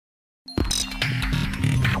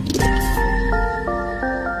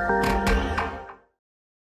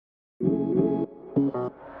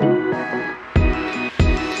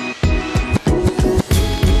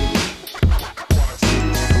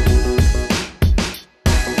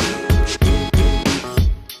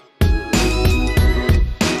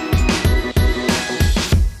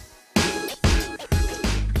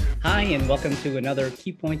welcome to another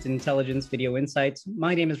Keypoint Intelligence Video Insights.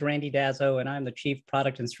 My name is Randy Dazo, and I'm the Chief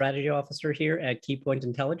Product and Strategy Officer here at Keypoint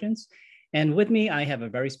Intelligence. And with me, I have a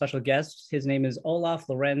very special guest. His name is Olaf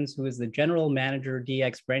Lorenz, who is the General Manager,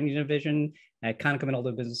 DX Branding Division at Konica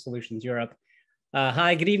Minolta Business Solutions Europe.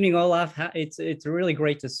 Hi, good evening, Olaf. It's really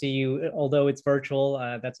great to see you, although it's virtual,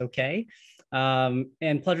 that's okay.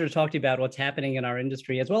 And pleasure to talk to you about what's happening in our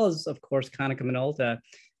industry, as well as, of course, Konica Minolta.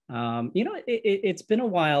 It's been a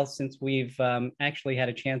while since we've actually had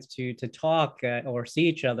a chance to talk or see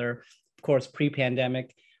each other, of course,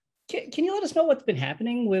 pre-pandemic. Can you let us know what's been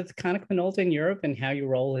happening with Konica Minolta in Europe and how your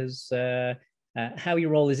role is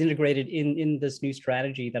integrated in this new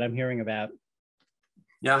strategy that I'm hearing about?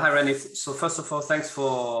 Yeah, hi Randy. So first of all, thanks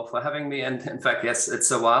for having me. And in fact, yes,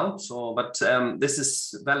 it's a while. But this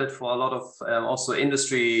is valid for a lot of also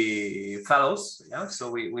industry fellows. Yeah,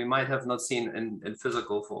 so we might have not seen in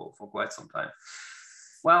physical for quite some time.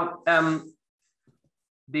 Well,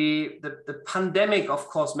 the pandemic, of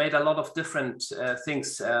course, made a lot of different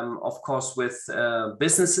things. Of course, with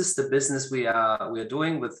businesses, the business we are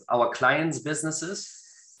doing with our clients' businesses.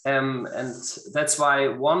 And that's why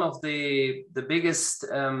one of the biggest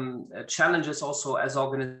challenges also as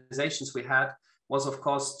organizations we had was, of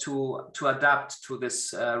course, to adapt to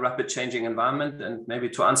this rapid changing environment. And maybe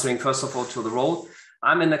to answering, first of all, to the role.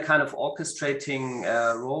 I'm in a kind of orchestrating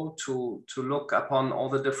role to look upon all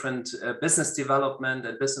the different business development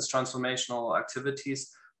and business transformational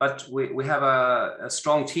activities. But we have a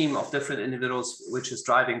strong team of different individuals, which is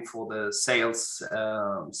driving for the sales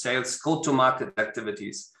go-to-market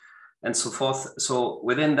activities and so forth. So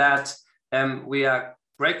within that, we are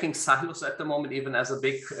breaking silos at the moment. Even as a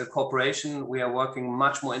big corporation, we are working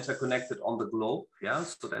much more interconnected on the globe. Yeah,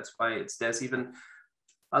 so that's why there's even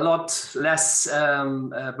a lot less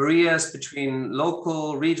barriers between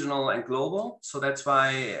local, regional, and global. So that's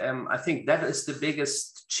why I think that is the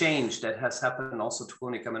biggest change that has happened also to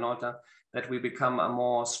Konica Minolta, that we become a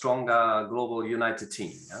more stronger global united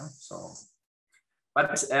team. Yeah. So,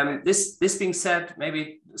 but this being said,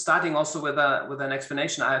 maybe starting also with an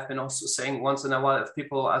explanation, I have been also saying once in a while, if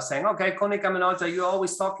people are saying, okay, Konica Minolta, you're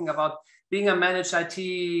always talking about being a managed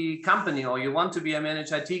IT company, or you want to be a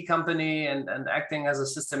managed IT company and acting as a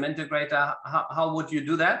system integrator, how would you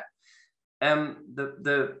do that?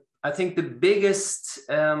 I think the biggest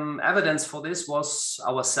evidence for this was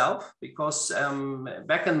ourselves, because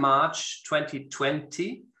back in March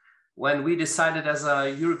 2020, when we decided as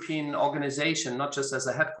a European organization, not just as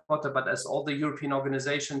a headquarter, but as all the European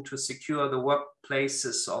organization, to secure the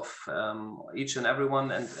workplaces of each and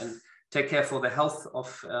everyone and take care for the health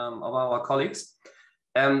of our colleagues.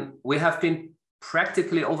 We have been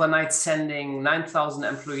practically overnight sending 9,000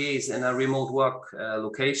 employees in a remote work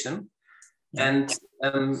location. And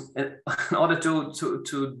in order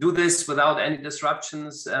to do this without any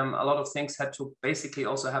disruptions, a lot of things had to basically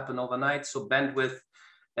also happen overnight. So bandwidth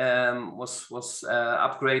was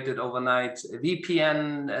upgraded overnight.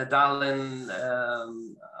 VPN dial-in,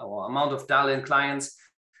 or amount of dial-in clients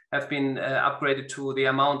have been upgraded to the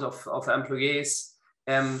amount of employees.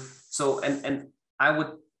 So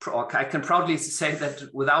I can proudly say that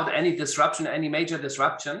without any disruption, any major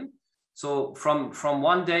disruption. So from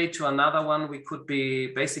one day to another one, we could be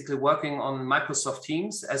basically working on Microsoft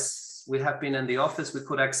Teams as we have been in the office. We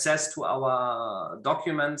could access to our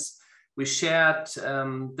documents. We shared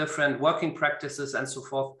different working practices and so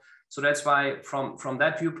forth. So that's why from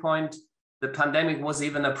that viewpoint, the pandemic was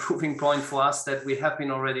even a proving point for us that we have been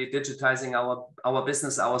already digitizing our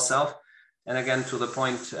business ourselves. And again, to the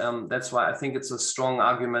point, that's why I think it's a strong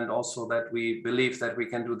argument also that we believe that we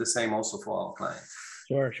can do the same also for our clients.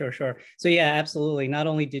 Sure. So yeah, absolutely. Not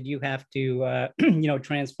only did you have to,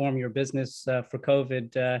 transform your business for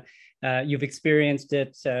COVID, you've experienced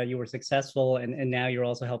it, you were successful, and now you're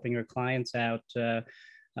also helping your clients out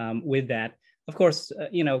with that. Of course,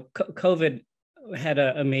 COVID had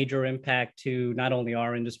a major impact to not only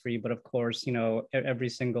our industry, but of course, every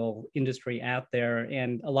single industry out there.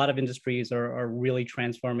 And a lot of industries are really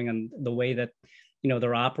transforming on the way that,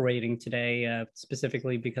 they're operating today,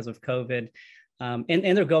 specifically because of COVID.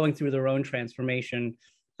 And they're going through their own transformation.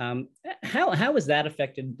 How has that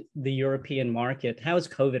affected the European market? How has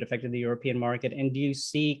COVID affected the European market? And do you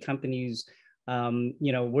see companies,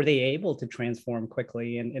 were they able to transform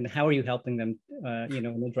quickly? And how are you helping them,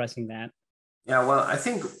 in addressing that? Yeah, well, I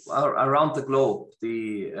think around the globe,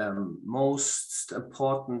 the most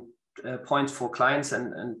important point for clients,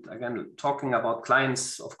 and again, talking about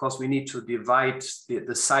clients, of course, we need to divide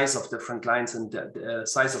the size of different clients and the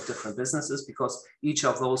size of different businesses, because each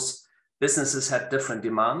of those businesses had different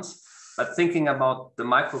demands. But thinking about the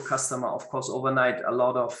micro customer, of course, overnight, a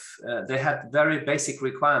lot of, they had very basic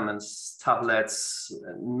requirements, tablets,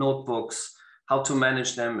 notebooks, how to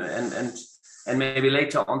manage them, and maybe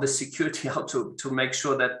later on the security, how to make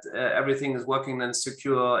sure that everything is working in a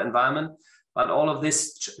secure environment. But all of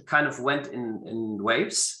this kind of went in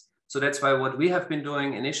waves. So that's why what we have been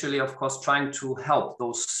doing initially, of course, trying to help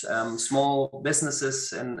those small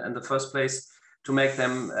businesses in the first place to make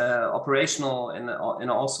them operational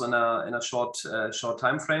also in a short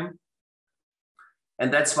time frame.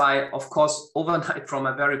 And that's why, of course, overnight from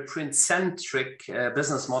a very print-centric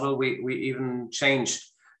business model, we even changed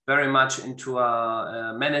very much into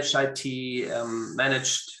a managed IT,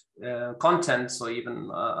 managed content. So even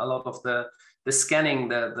a lot of the scanning,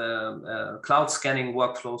 the cloud scanning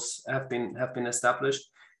workflows have been established.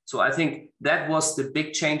 So I think that was the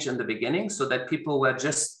big change in the beginning, so that people were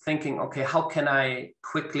just thinking, okay, how can I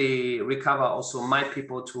quickly recover also my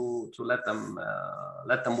people to let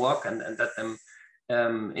them work and let them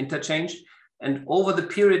interchange. And over the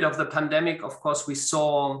period of the pandemic, of course, we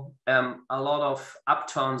saw a lot of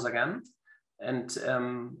upturns again. And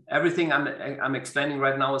everything I'm explaining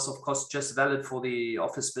right now is, of course, just valid for the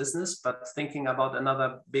office business. But thinking about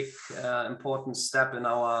another big important step in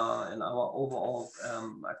our overall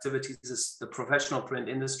activities is the professional print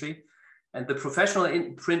industry. And the professional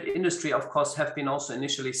print industry, of course, have been also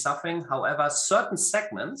initially suffering. However, certain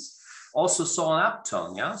segments also saw an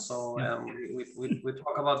upturn. Yeah. So we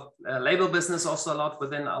talk about label business also a lot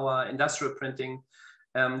within our industrial printing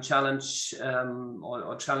challenge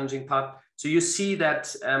or challenging part. So you see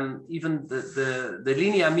that even the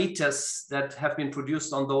linear meters that have been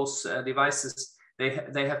produced on those devices,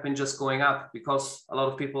 they have been just going up because a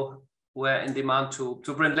lot of people were in demand to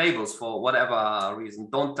print labels for whatever reason.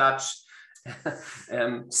 Don't touch,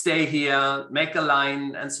 stay here, make a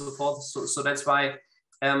line, and so forth. So that's why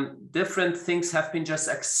different things have been just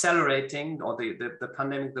accelerating, or the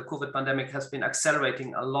pandemic, the COVID pandemic has been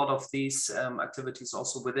accelerating a lot of these activities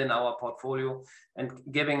also within our portfolio, and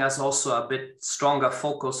giving us also a bit stronger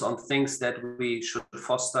focus on things that we should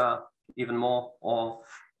foster even more, or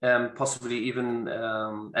possibly even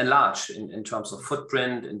enlarge in terms of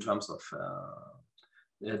footprint, in terms of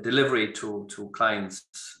delivery to clients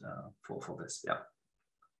for this. Yeah.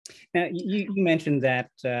 Now, you mentioned that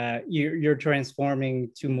you're transforming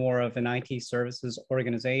to more of an IT services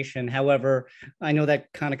organization. However, I know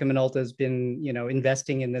that Konica Minolta has been,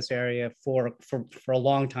 investing in this area for a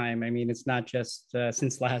long time. I mean, it's not just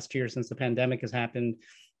since last year, since the pandemic has happened,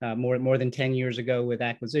 more than 10 years ago with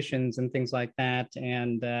acquisitions and things like that.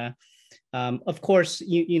 And of course,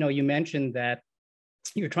 you mentioned that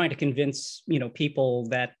you're trying to convince people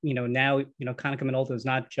that now Konica Minolta is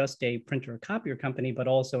not just a printer or copier company, but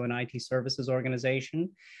also an IT services organization.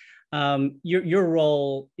 Your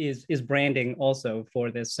role is branding also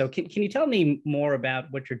for this. So can you tell me more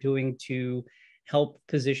about what you're doing to help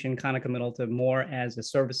position Konica Minolta more as a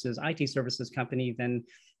IT services company than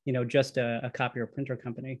just a copier or printer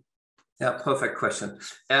company? Yeah, perfect question.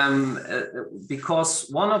 Because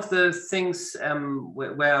one of the things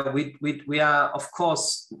where we are, of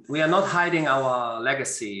course, we are not hiding our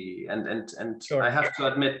legacy, and sure. I have to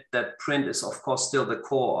admit that print is, of course, still the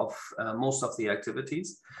core of most of the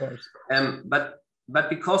activities. Of course. But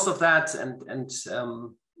because of that, and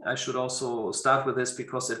I should also start with this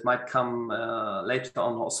because it might come later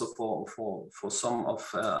on also for some of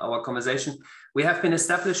our conversation. We have been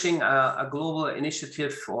establishing a global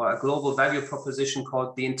initiative or a global value proposition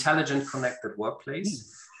called the Intelligent Connected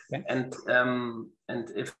Workplace. Okay. And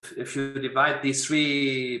if you divide these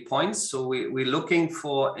 3 points, so we're looking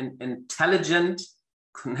for an intelligent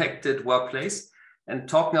connected workplace. And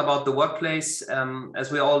talking about the workplace,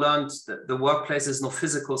 as we all learned, the workplace is no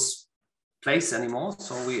physical place anymore.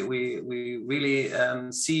 So we really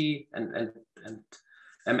see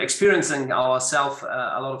and experiencing ourselves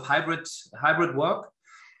a lot of hybrid work.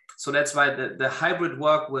 So that's why the hybrid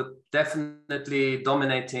work will definitely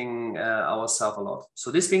dominating ourselves a lot.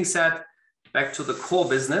 So this being said, back to the core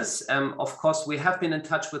business, of course, we have been in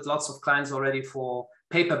touch with lots of clients already for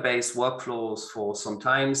paper-based workflows for some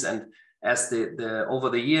times. And as over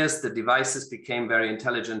the years, the devices became very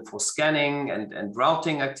intelligent for scanning and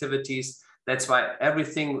routing activities. That's why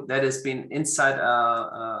everything that has been inside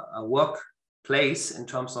a workplace in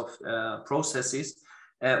terms of processes,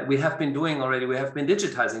 we have been doing already. We have been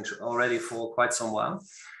digitizing already for quite some while.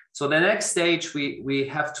 So the next stage we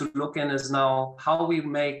have to look in is now how we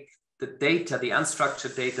make the data, the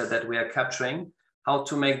unstructured data that we are capturing, how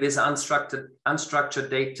to make this unstructured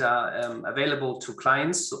data available to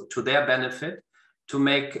clients, so to their benefit, to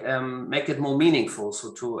make it more meaningful.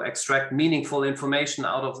 So to extract meaningful information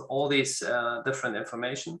out of all these different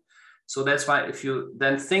information. So that's why if you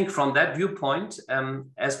then think from that viewpoint,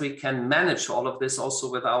 as we can manage all of this also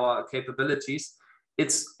with our capabilities,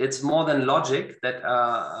 it's more than logic that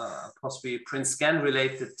possibly print scan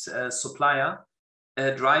related supplier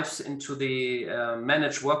drives into the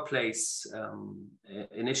managed workplace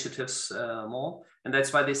initiatives more. And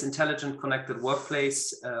that's why this intelligent connected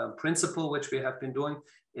workplace principle, which we have been doing,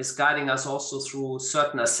 is guiding us also through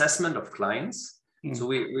certain assessment of clients. So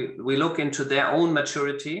we look into their own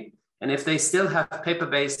maturity. And if they still have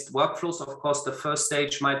paper-based workflows, of course, the first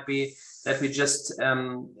stage might be that we just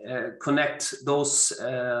connect those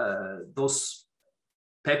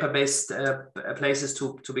paper-based places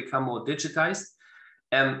to become more digitized.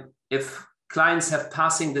 If clients have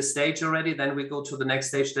passing the stage already, then we go to the next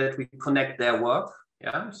stage that we connect their work.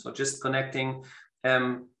 Yeah, so just connecting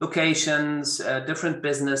locations, different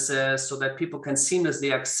businesses, so that people can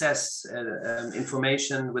seamlessly access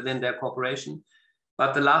information within their corporation.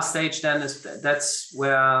 But the last stage then that's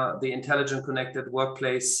where the intelligent connected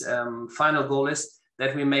workplace final goal is,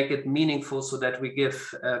 that we make it meaningful so that we give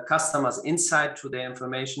customers insight to their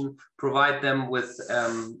information, provide them with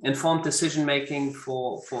informed decision-making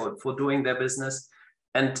for doing their business.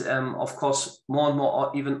 And of course, more and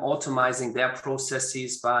more even automizing their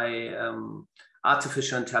processes by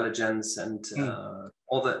artificial intelligence and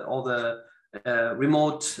all the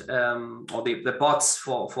remote or the bots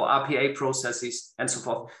for RPA processes and so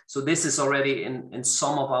forth. So this is already in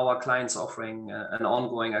some of our clients offering an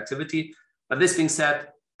ongoing activity. But this being said,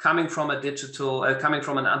 coming from a digital, coming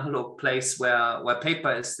from an analog place where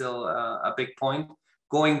paper is still a big point,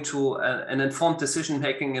 going to an informed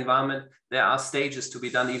decision-making environment, there are stages to be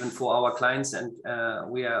done even for our clients. And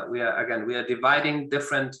we are dividing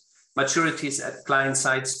different maturities at client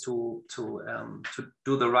sites to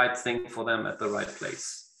do the right thing for them at the right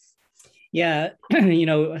place. Yeah, you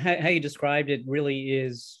know, how you described it really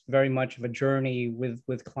is very much of a journey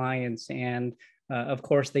with clients, and of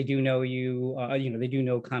course they do know you. They do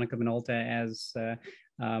know Konica Minolta as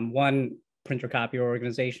one printer copier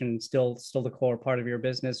organization, still the core part of your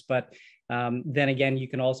business, but then again, you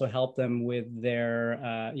can also help them with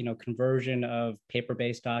their, conversion of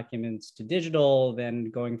paper-based documents to digital, then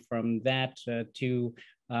going from that to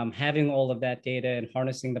having all of that data and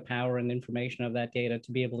harnessing the power and information of that data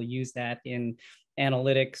to be able to use that in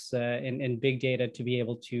analytics and big data to be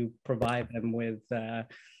able to provide them with,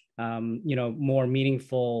 more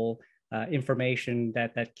meaningful information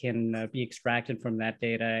that can be extracted from that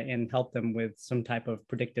data and help them with some type of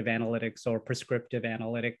predictive analytics or prescriptive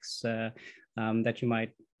analytics that you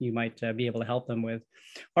might be able to help them with.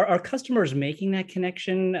 Are customers making that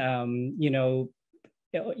connection,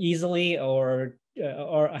 easily, or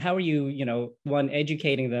how are you, one,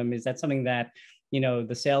 educating them? Is that something that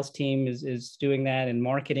the sales team is doing that, and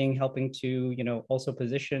marketing helping to also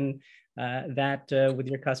position that with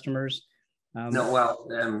your customers? No, well,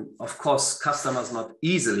 of course, customers not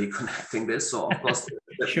easily connecting this. So of course,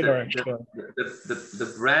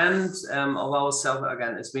 the brand of ourselves,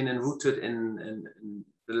 again, has been enrooted in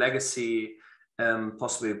the legacy,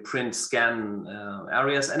 possibly print scan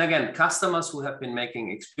areas. And again, customers who have been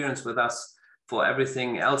making experience with us for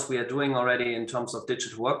everything else we are doing already in terms of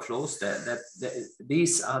digital workflows,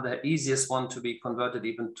 these are the easiest one to be converted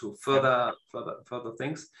even to further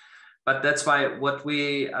things. But that's why what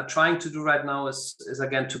we are trying to do right now is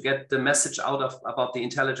again to get the message out about the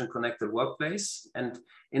intelligent connected workplace. And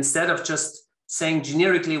instead of just saying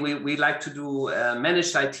generically we like to do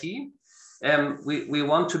managed IT, we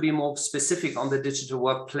want to be more specific on the digital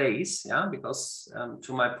workplace. Yeah, because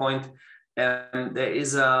to my point, there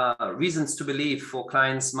is reasons to believe for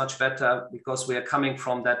clients much better, because we are coming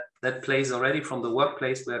from that place already, from the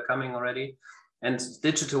workplace we are coming already. And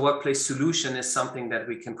digital workplace solution is something that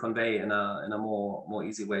we can convey in a more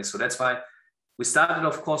easy way. So that's why we started,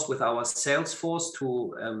 of course, with our sales force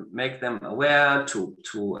to make them aware, to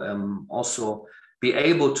also be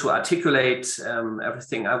able to articulate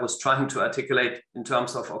everything I was trying to articulate in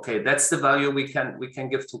terms of, okay, that's the value we can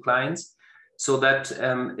give to clients, so that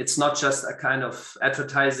it's not just a kind of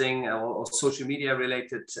advertising or social media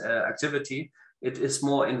related activity. It is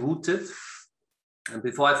more enrooted. And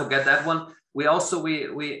before I forget that one, we also,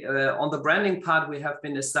 on the branding part, we have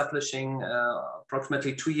been establishing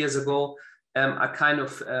approximately 2 years ago a kind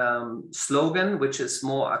of slogan, which is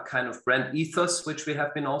more a kind of brand ethos, which we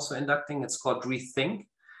have been also inducting. It's called Rethink.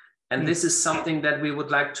 And this is something that we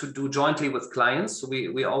would like to do jointly with clients. So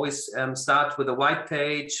we always start with a white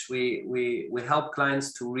page. We help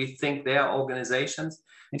clients to rethink their organizations.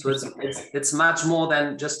 So it's much more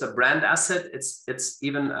than just a brand asset. It's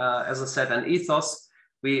even, as I said, an ethos.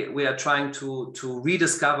 We are trying to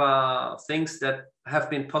rediscover things that have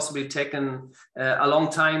been possibly taken a long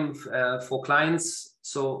time for clients.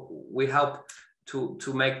 So we help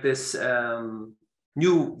to make this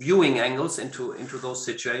new viewing angles into those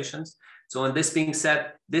situations. So, and this being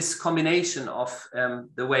said, this combination of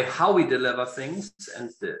the way how we deliver things and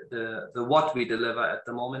the what we deliver at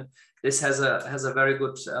the moment, this has a very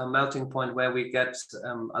good melting point where we get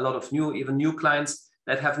a lot of new clients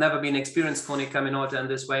that have never been experienced Konica Minolta in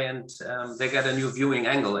this way, and they get a new viewing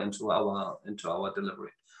angle into our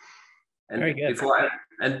delivery. And before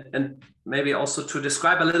and maybe also to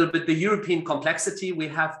describe a little bit the European complexity, we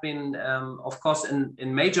have been, of course,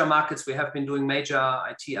 in major markets, we have been doing major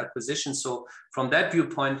IT acquisitions. So from that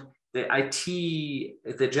viewpoint,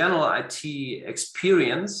 the general IT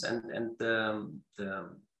experience and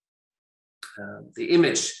the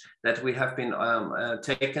image that we have been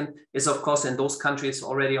taken is, of course, in those countries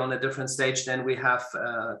already on a different stage than we have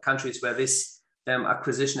countries where this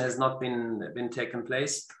acquisition has not been taken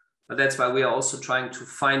place. But that's why we are also trying to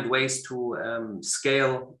find ways to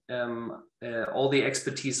scale all the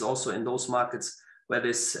expertise also in those markets where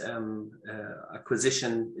this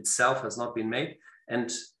acquisition itself has not been made, and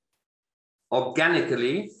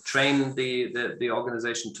organically train the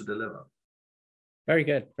organization to deliver. Very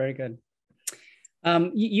good, very good.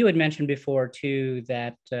 You had mentioned before too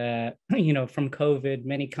that from COVID,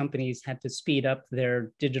 many companies had to speed up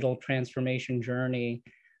their digital transformation journey.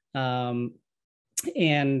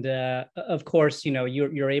 And of course,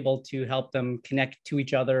 you're able to help them connect to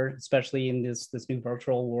each other, especially in this new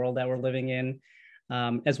virtual world that we're living in,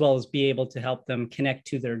 as well as be able to help them connect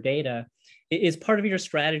to their data. Is part of your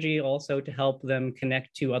strategy also to help them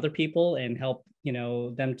connect to other people and help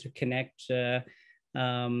them to connect their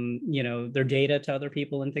data to other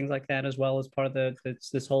people and things like that, as well as part of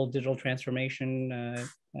this whole digital transformation?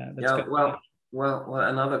 Well,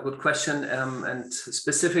 another good question, and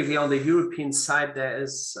specifically on the European side, there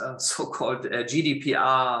is so-called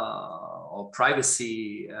GDPR or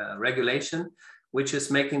privacy regulation, which is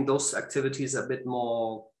making those activities a bit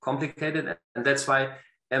more complicated, and that's why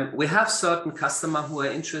we have certain customers who are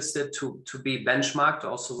interested to be benchmarked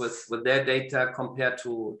also with their data compared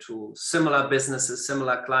to similar businesses,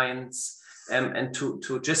 similar clients, and to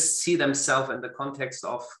just see themselves in the context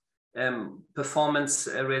of performance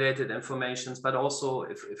related information, but also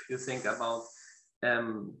if you think about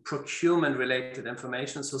procurement related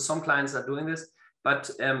information. So some clients are doing this, but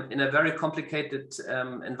in a very complicated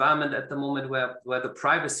environment at the moment where the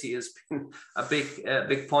privacy is a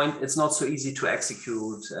big point, it's not so easy to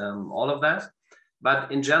execute all of that. But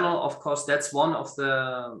in general, of course, that's one of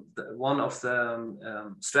the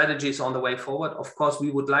strategies on the way forward. Of course,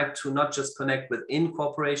 we would like to not just connect within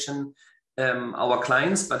corporation our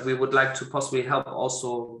clients, but we would like to possibly help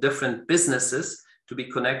also different businesses to be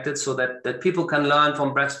connected so that people can learn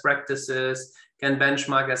from best practices, can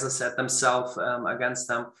benchmark, as I said, themselves against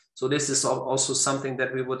them. So this is also something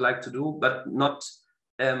that we would like to do, but not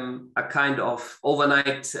a kind of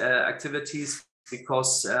overnight activities,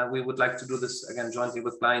 because we would like to do this again jointly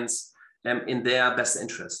with clients in their best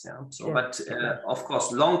interest. Yeah. So, sure. But of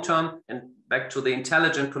course, long term, and back to the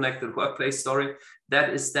intelligent connected workplace story, that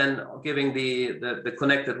is then giving the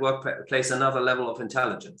connected workplace another level of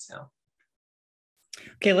intelligence. Yeah.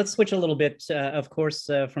 Okay, let's switch a little bit. Of course,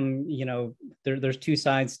 from there's two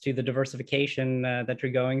sides to the diversification that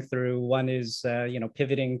you're going through. One is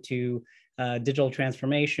pivoting to digital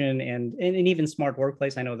transformation and even smart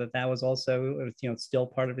workplace. I know that was also still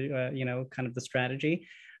part of kind of the strategy.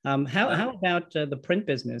 How about the print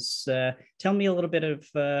business? Tell me a little bit of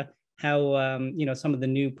how some of the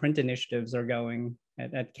new print initiatives are going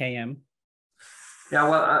at KM. Yeah,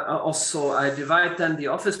 well, I divide then the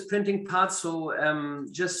office printing part. So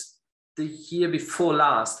just the year before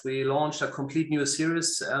last, we launched a complete new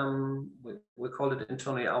series. We call it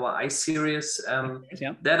internally our I series.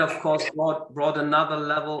 Yeah. That, of course, brought another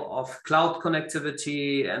level of cloud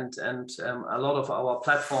connectivity, and a lot of our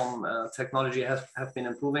platform technology have been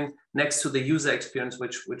improving next to the user experience,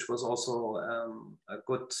 which was also a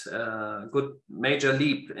good major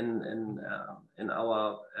leap in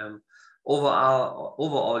our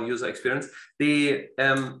overall user experience.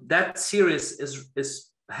 That series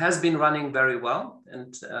has been running very well,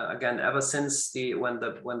 and again, ever since when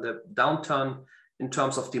the downturn in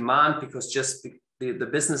terms of demand, because just the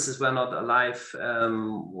businesses were not alive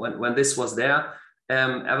when this was there,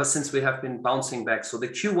 ever since we have been bouncing back. So the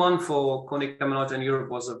Q1 for Konica Minolta in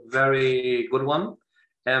Europe was a very good one,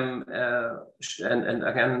 And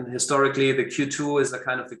again, historically, the Q2 is a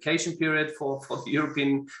kind of vacation period for the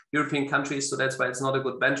European countries. So that's why it's not a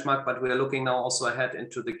good benchmark, but we are looking now also ahead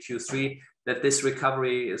into the Q3 that this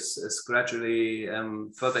recovery is gradually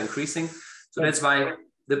further increasing. So that's why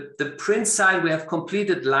the print side, we have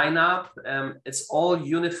completed lineup. It's all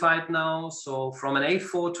unified now. So from an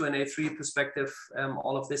A4 to an A3 perspective,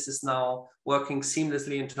 all of this is now working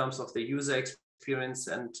seamlessly in terms of the user experience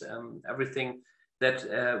and everything that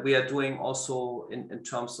we are doing also in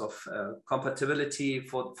terms of compatibility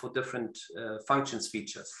for different functions,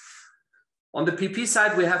 features. On the PP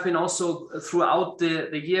side, we have been also throughout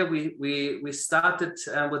the year, we started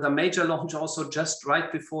with a major launch also just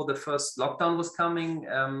right before the first lockdown was coming.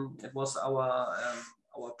 It was our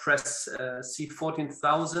Press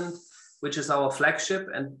C14000, which is our flagship,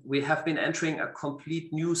 and we have been entering a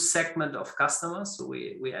complete new segment of customers. So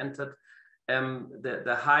we entered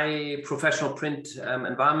the high professional print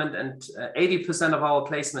environment, and 80% of our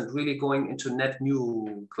placement really going into net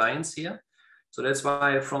new clients here. So that's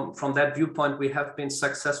why from that viewpoint, we have been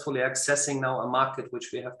successfully accessing now a market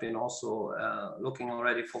which we have been also looking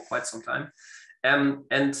already for quite some time.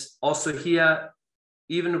 And also here,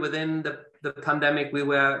 even within the pandemic, we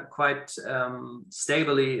were quite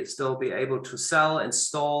stably still be able to sell,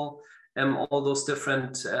 install all those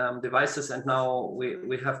different devices. And now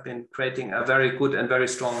we have been creating a very good and very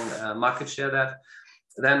strong market share there.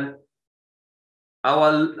 Then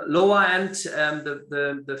our lower end,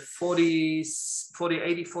 the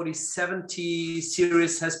 4080, 4070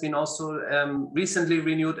 series has been also recently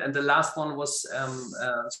renewed, and the last one was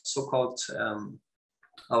so-called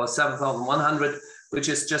our 7100, which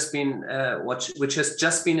has just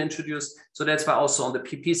been introduced. So that's why also on the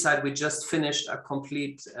PP side, we just finished a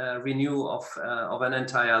complete renew of an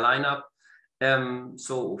entire lineup. And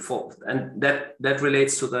that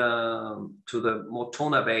relates to the more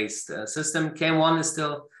toner-based system. KM1 is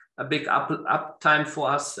still a big up time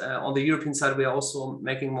for us. On the European side, we are also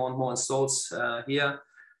making more and more installs here.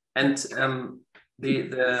 And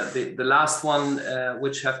the last one,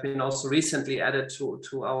 which have been also recently added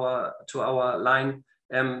to our line,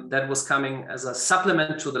 that was coming as a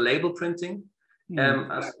supplement to the label printing.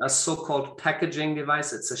 A so-called packaging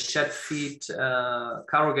device. It's a shed feed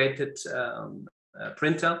corrugated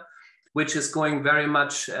printer, which is going very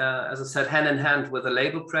much, as I said, hand in hand with a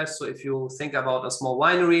label press. So if you think about a small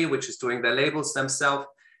winery, which is doing their labels themselves,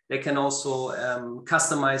 they can also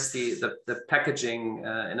customize the packaging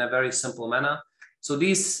in a very simple manner. So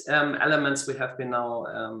these elements we have been now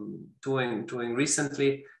doing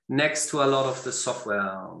recently, next to a lot of the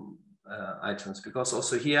software items, because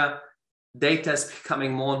also here, data is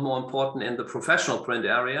becoming more and more important in the professional print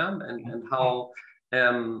area, and how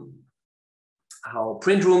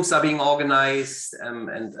print rooms are being organized.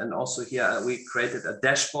 And also here we created a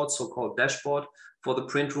dashboard, so-called dashboard for the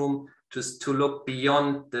print room to look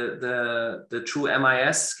beyond the true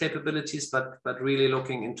MIS capabilities, but really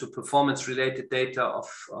looking into performance related data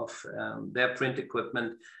of their print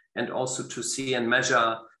equipment, and also to see and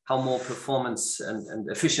measure how more performance and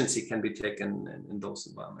efficiency can be taken in those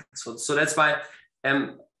environments. So that's why,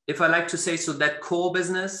 if I like to say, so that core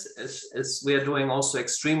business is we are doing also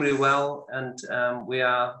extremely well, and we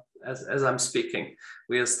are, as I'm speaking,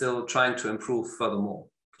 we are still trying to improve furthermore.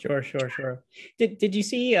 Sure. Did you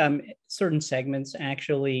see certain segments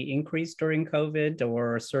actually increase during COVID,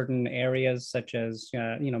 or certain areas such as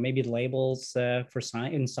maybe labels for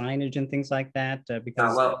signage and things like that?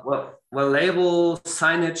 Because well, label,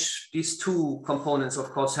 signage, these two components, of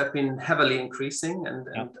course, have been heavily increasing, and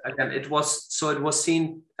again, it was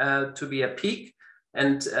seen to be a peak,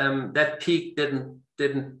 and that peak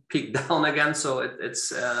didn't peak down again, so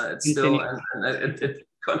it's still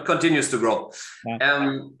it continues to grow.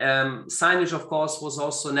 Signage, of course, was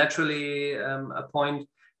also naturally a point,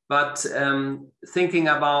 but thinking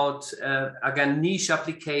about again niche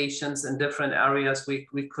applications in different areas, we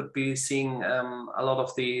could be seeing a lot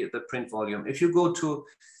of the print volume. If you go to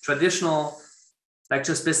traditional, like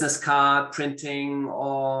just business card printing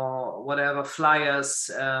or whatever,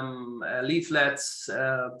 flyers, leaflets,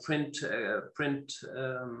 print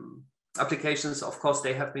applications, of course,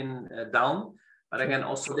 they have been down. But again,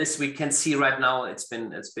 also this we can see right now it's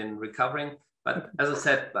been recovering. But as I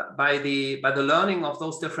said, by the learning of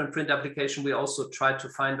those different print applications, we also try to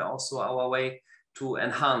find also our way to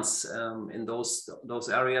enhance in those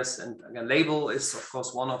areas. And again, label is of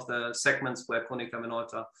course one of the segments where Konica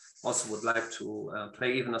Minolta also would like to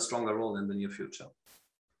play even a stronger role in the near future.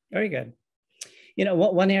 Very good.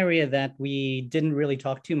 One area that we didn't really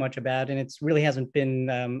talk too much about, and it's really hasn't been,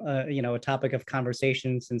 a topic of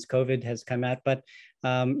conversation since COVID has come out, but,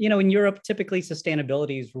 in Europe, typically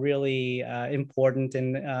sustainability is really important.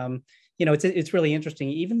 And, it's really interesting.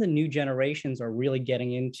 Even the new generations are really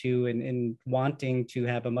getting into and wanting to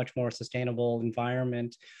have a much more sustainable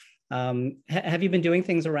environment. Have you been doing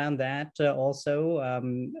things around that also,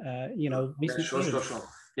 recently? Sure.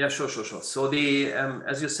 Yeah, sure. So the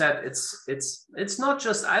as you said, it's not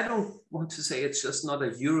just, I don't want to say it's just not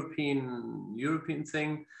a European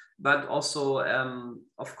thing, but also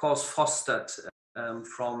of course fostered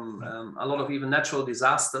from a lot of even natural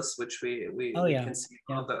disasters, which we can see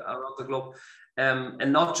around the globe,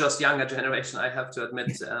 and not just younger generation. I have to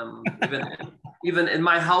admit, even in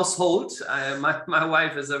my household, my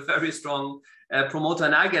wife is a very strong promoter,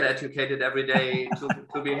 and I get educated every day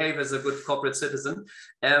to behave as a good corporate citizen.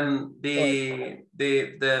 The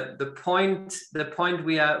point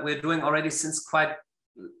we're doing already since quite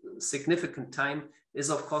significant time is,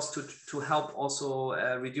 of course, to help also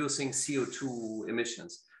reducing CO2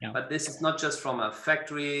 emissions. Yeah. But this is not just from a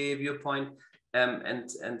factory viewpoint,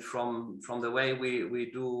 and from the way we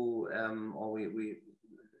do, or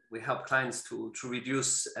we help clients to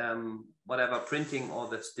reduce whatever printing or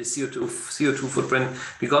the CO2 footprint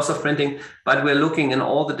because of printing. But we're looking in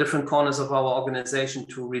all the different corners of our organization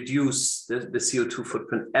to reduce the CO2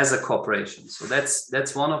 footprint as a corporation. So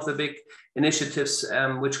that's one of the big initiatives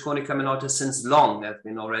which Konica Minolta since long have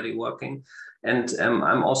been already working. And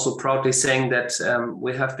I'm also proudly saying that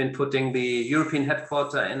we have been putting the European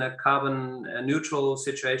headquarter in a carbon neutral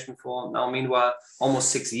situation for now, meanwhile, almost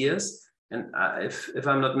 6 years. And if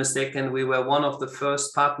I'm not mistaken, we were one of the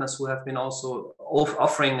first partners who have been also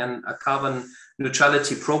offering a carbon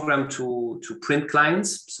neutrality program to print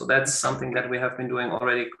clients. So that's something that we have been doing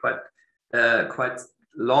already quite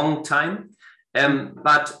long time.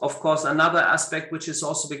 But of course, another aspect which is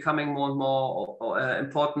also becoming more and more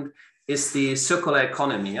important is the circular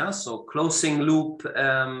economy. Yeah? So closing loop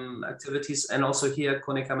activities, and also here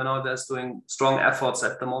Konica Minolta is doing strong efforts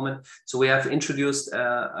at the moment. So we have introduced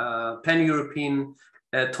a pan-European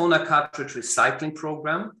toner cartridge recycling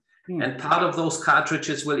program. And part of those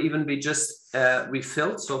cartridges will even be just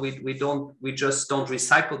refilled. So we just don't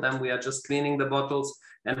recycle them. We are just cleaning the bottles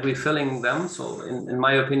and refilling them. So in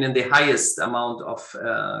my opinion, the highest amount of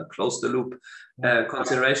close the loop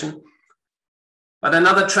consideration. But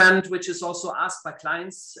another trend, which is also asked by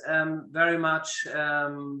clients very much,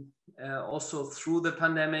 also through the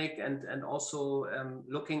pandemic, and also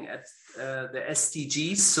looking at the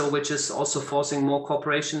SDGs, so which is also forcing more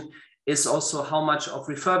cooperation, is also how much of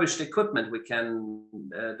refurbished equipment we can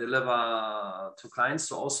deliver to clients.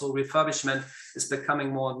 So also refurbishment is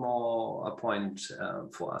becoming more and more a point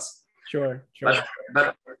for us. Sure.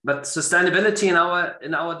 But sustainability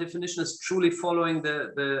in our definition is truly following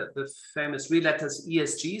the famous 3 letters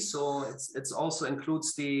ESG. So it's also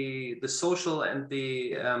includes the social and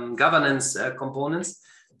the governance components.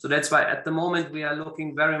 So that's why at the moment we are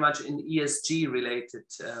looking very much in ESG related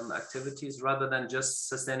activities rather than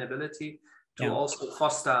just sustainability, to also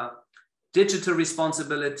foster digital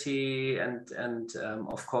responsibility and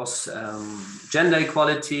of course gender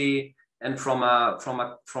equality. And from a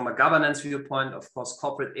governance viewpoint, of course,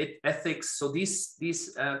 corporate ethics. So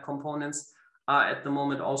these components are at the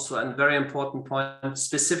moment also a very important point,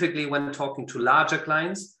 specifically when talking to larger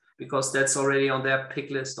clients, because that's already on their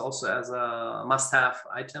pick list also as a must-have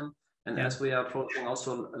item. And as we are approaching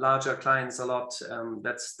also larger clients a lot,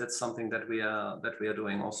 that's something that we are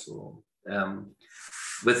doing also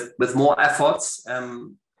with more efforts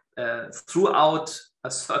throughout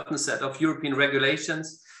a certain set of European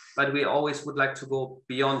regulations. But we always would like to go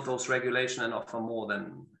beyond those regulations and offer more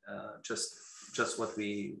than just what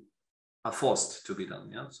we are forced to be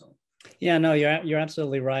done. Yeah. So. Yeah, no, you're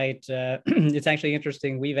absolutely right. It's actually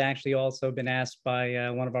interesting. We've actually also been asked by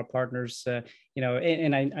one of our partners,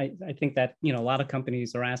 and I think that, a lot of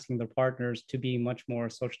companies are asking their partners to be much more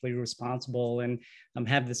socially responsible and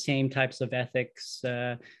have the same types of ethics,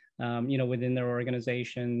 within their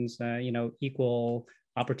organizations, equal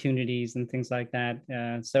opportunities and things like that.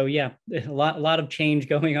 So yeah, a lot of change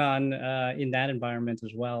going on in that environment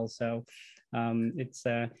as well. So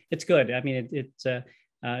it's good. I mean,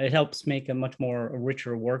 it helps make a much more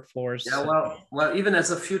richer workforce. Yeah, well, even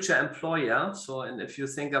as a future employer. So, and if you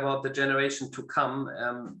think about the generation to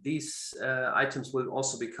come, these items will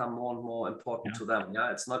also become more and more important to them.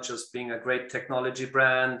 Yeah, it's not just being a great technology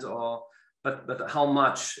brand but how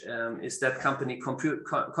much is that company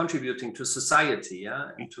contributing to society,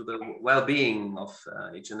 and to the well-being of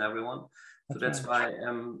each and everyone. So that's why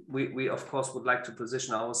we of course would like to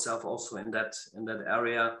position ourselves also in that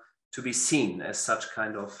area, to be seen as such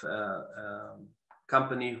kind of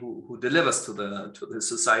company who delivers to the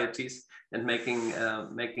societies and making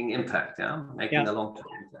impact, making a long-term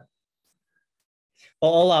impact.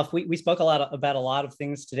 Well, Olaf, we spoke about a lot of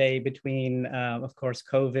things today, between, of course,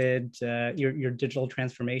 COVID, your digital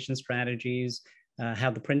transformation strategies,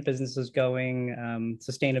 how the print business is going,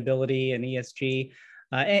 sustainability and ESG.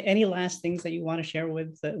 Any last things that you want to share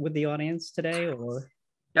with the audience today, or?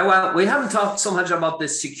 Yeah, well, we haven't talked so much about the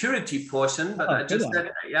security portion, but I just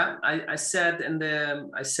said, I said in the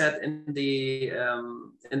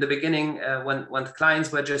beginning, when clients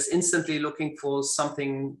were just instantly looking for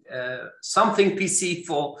something PC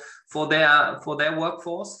for their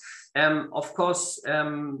workforce. Of course,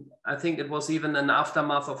 I think it was even an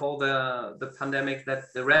aftermath of all the pandemic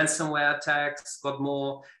that the ransomware attacks got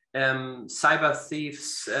more. Cyber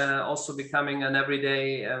thieves also becoming an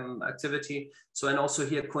everyday activity. So, and also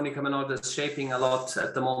here Konica Minolta is shaping a lot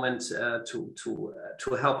at the moment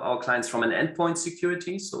to help our clients from an endpoint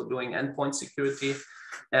security. So doing endpoint security.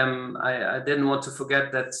 I didn't want to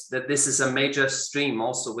forget that this is a major stream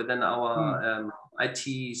also within our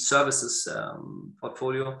IT services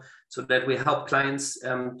portfolio, so that we help clients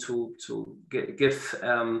to give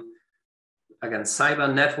again, cyber,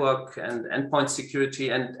 network, and endpoint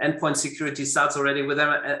security. And endpoint security starts already with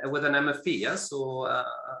an MFP. Yeah, so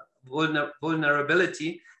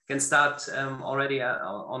vulnerability can start already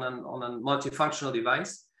on a multifunctional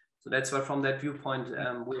device. So that's why, from that viewpoint,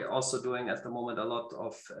 we're also doing at the moment a lot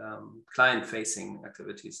of client-facing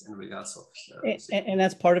activities in regards of. And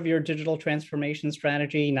that's part of your digital transformation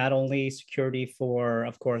strategy, not only security for,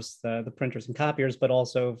 of course, the printers and copiers, but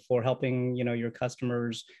also for helping your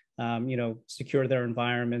customers, secure their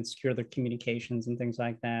environment, secure their communications and things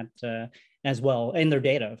like that as well, and their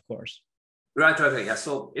data, of course. Right. Yeah.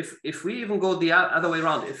 So if we even go the other way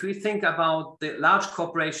around, if we think about the large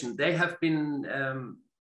corporation, they have been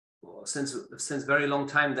since very long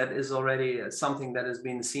time, that is already something that has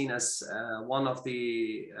been seen as one of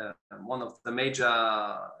the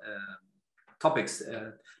major topics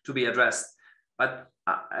to be addressed. But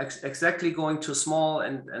exactly going to small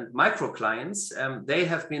and micro clients, they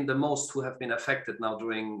have been the most who have been affected now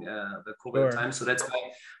during the COVID time. So that's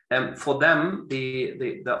why for them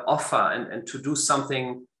the offer and to do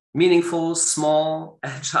something meaningful, small,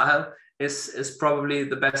 agile is probably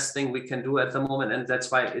the best thing we can do at the moment. And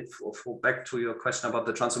that's why back to your question about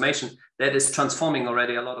the transformation, that is transforming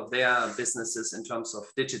already a lot of their businesses in terms of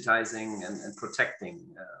digitizing and protecting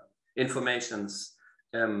informations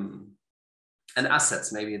and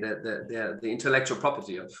assets, maybe the intellectual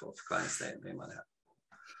property of clients they might have.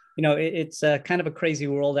 It's kind of a crazy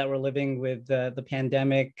world that we're living with the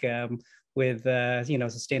pandemic, with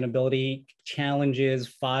sustainability challenges,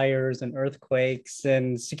 fires and earthquakes,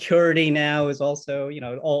 and security now is also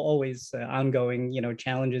always ongoing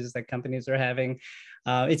challenges that companies are having.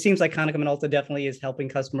 It seems like Konica Minolta definitely is helping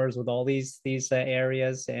customers with all these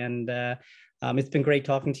areas, and it's been great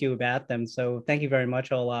talking to you about them. So thank you very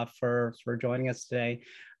much, Olaf, for joining us today.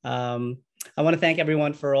 I want to thank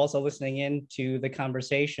everyone for also listening in to the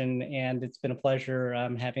conversation, and it's been a pleasure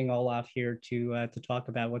having Olaf here to talk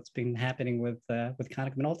about what's been happening with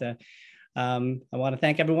Konica Minolta. I want to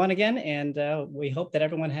thank everyone again, and we hope that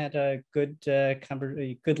everyone had a good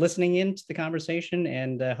listening in to the conversation,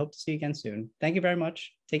 and hope to see you again soon. Thank you very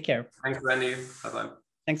much. Take care. Thanks, Randy. Bye-bye.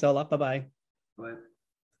 Thanks, Olaf. Bye-bye. Bye.